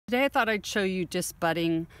Today I thought I'd show you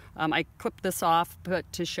disbudding. I clipped this off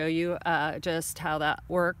but to show you just how that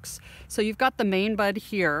works. So you've got the main bud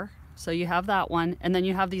here, so you have that one, and then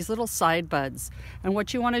you have these little side buds. And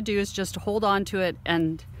what you want to do is just hold on to it,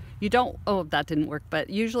 and you don't, oh, that didn't work, but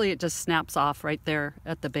usually it just snaps off right there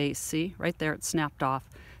at the base. See, right there it snapped off.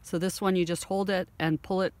 So this one you just hold it and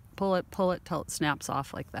pull it till it snaps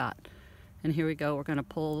off like that. And here we go, we're going to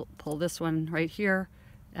pull this one right here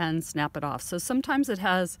and snap it off. So sometimes it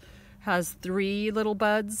has 3 little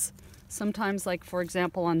buds. Sometimes, like for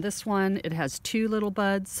example on this one, it has 2 little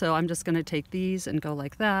buds. So I'm just going to take these and go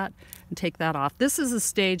like that and take that off. This is a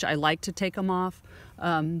stage I like to take them off.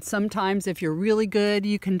 Sometimes if you're really good,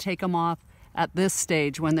 you can take them off at this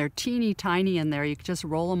stage when they're teeny tiny in there. You can just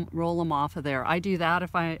roll them off of there. I do that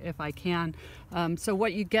if I can. So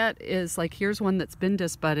what you get is, like, here's one that's been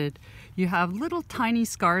disbudded. You have little tiny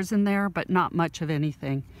scars in there, but not much of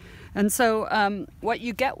anything. And so what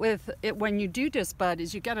you get with it when you do disbud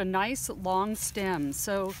is you get a nice long stem.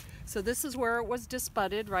 So this is where it was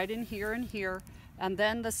disbudded, right in here and here. And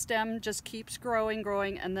then the stem just keeps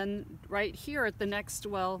growing, and then right here at the next,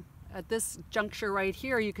 well, at this juncture right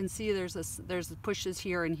here, you can see there's pushes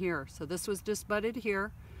here and here. So this was disbudded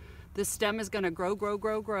here. This stem is going to grow.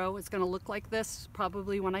 It's going to look like this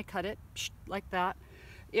probably when I cut it, like that.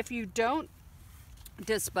 If you don't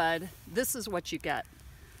disbud, this is what you get,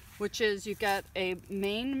 which is you get a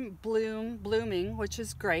main blooming, which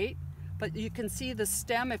is great. But you can see the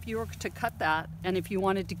stem, if you were to cut that, and if you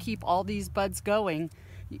wanted to keep all these buds going,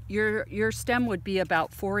 your stem would be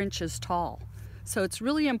about 4 inches tall. So it's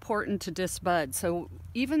really important to disbud. So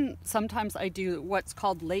even sometimes I do what's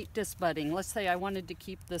called late disbudding. Let's say I wanted to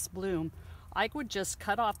keep this bloom. I would just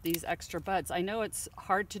cut off these extra buds. I know it's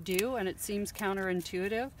hard to do and it seems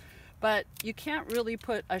counterintuitive, but you can't really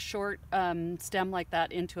put a short stem like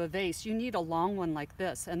that into a vase. You need a long one like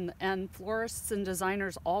this. And florists and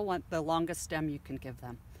designers all want the longest stem you can give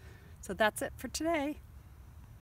them. So that's it for today.